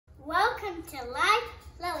welcome to Live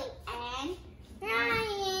Lily and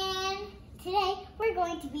Ryan. Today we're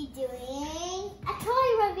going to be doing a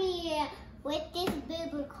toy reveal with this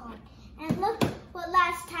Rainbocorn. And look what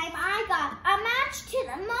last time I got, a match to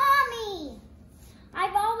the mommy.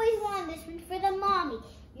 I've always wanted this one for the mommy.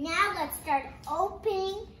 Now let's start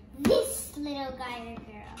opening this little guy or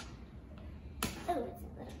girl. Oh, it's a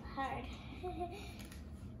little hard.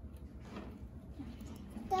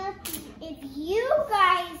 If you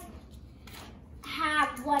guys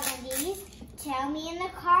have one of these, tell me in the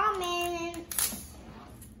comments.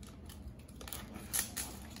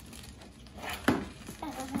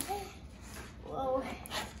 Whoa.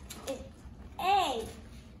 Hey,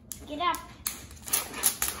 get up.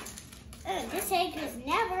 This egg has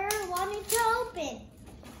never wanted to open.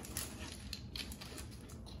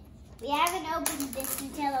 We haven't opened this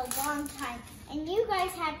until a long time, and you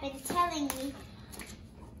guys have been telling me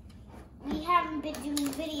we haven't been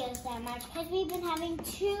doing videos that much because we've been having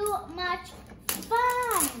too much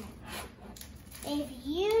fun. If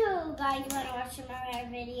you guys want to watch some of our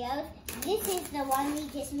videos, this is the one we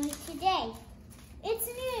just made today. It's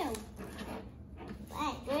new.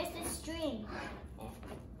 Hey, where's the string?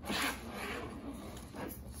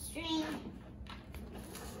 String.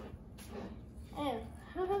 Oh.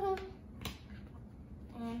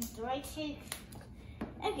 And the right cheek.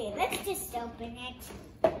 Okay, let's just open it.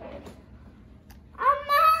 A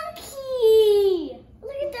monkey!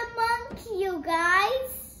 Look at the monkey, you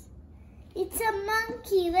guys. It's a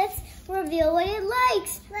monkey. Let's reveal what it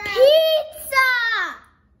likes. Pizza!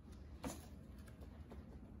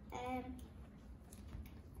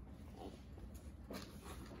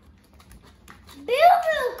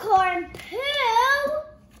 Rainbocorn poo!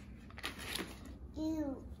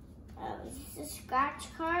 Ew. Oh, is this a scratch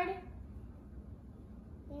card?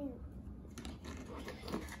 Ew.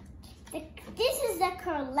 This is the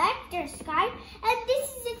collector's guide, and this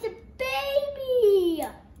is the baby.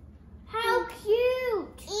 How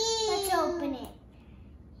cute! Ew. Let's open it.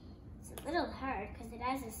 It's a little hard because it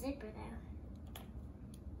has a zipper though.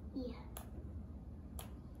 Yeah.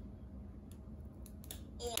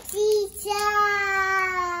 Pizza!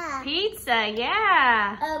 Pizza,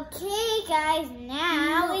 yeah. Okay, guys,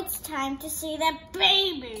 now it's time to see the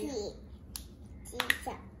baby.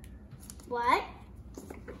 Pizza. What?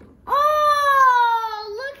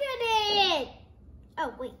 Oh, look at it!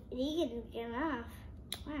 Oh, wait, he can get off.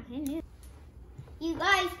 Wow, who knew? You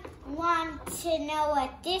guys want to know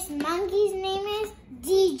what this monkey's name is?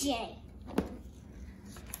 DJ.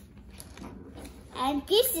 And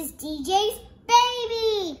this is DJ's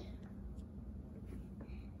baby.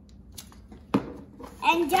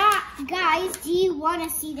 And guys, do you want to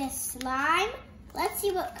see the slime? Let's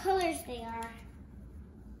see what colors they are.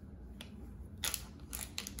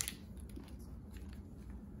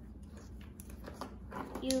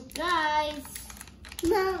 You guys.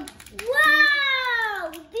 Mom.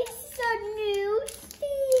 Wow! This is a new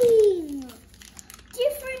thing.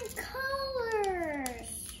 Different colors.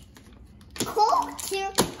 Cool.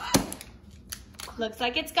 Looks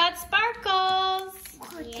like it's got sparkles.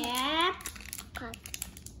 Yeah.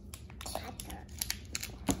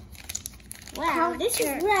 Wow, this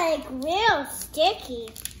is like real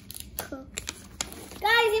sticky. Guys,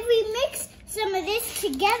 if we mix some of this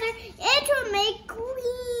together, it will make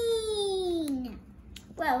green.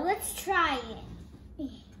 Well, let's try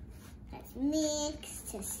it. Let's mix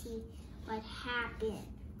to see what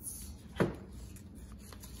happens.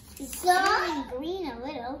 It's turning green a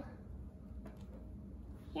little.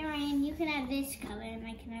 Here, Ryan, you can have this color and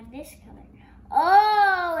I can have this color.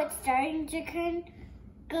 Oh, it's starting to turn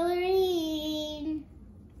green.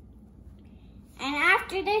 And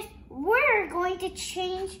after this, we're going to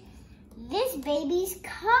change this baby's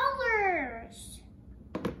colors.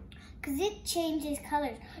 Because it changes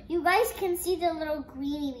colors. You guys can see the little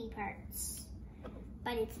greeny parts.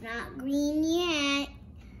 But it's not green yet.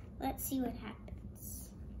 Let's see what happens.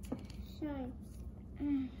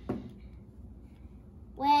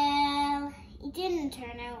 Well, it didn't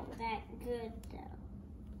turn out that good though.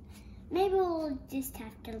 Maybe we'll just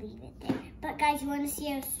have to leave it there. But guys, you want to see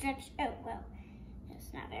how stretched? Oh, well,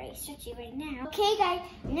 it's not very stretchy right now. Okay, guys,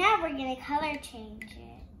 now we're going to color change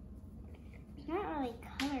it. It's not really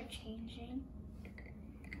color changing.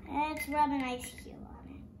 Let's rub an ice cube on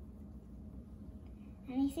it.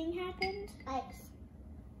 Anything happened? Ice.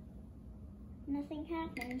 Nothing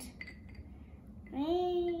happened.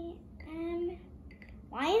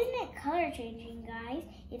 Why isn't it color changing, guys?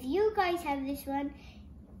 If you guys have this one,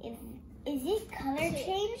 is it color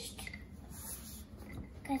changed?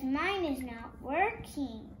 Because mine is not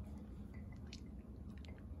working.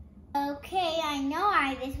 Okay, I know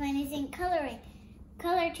why this one isn't color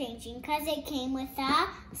changing, because it came with a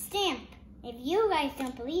stamp. If you guys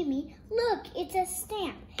don't believe me, look, it's a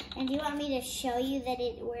stamp. And do you want me to show you that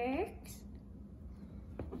it works?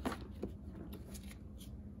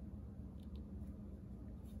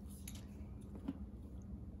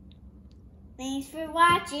 Thanks for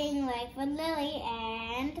watching. Like for Lily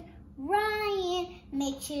and Ryan.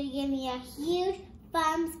 Make sure you give me a huge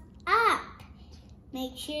thumbs up.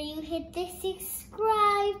 Make sure you hit the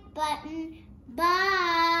subscribe button.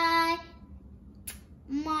 Bye.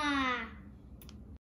 Mwah.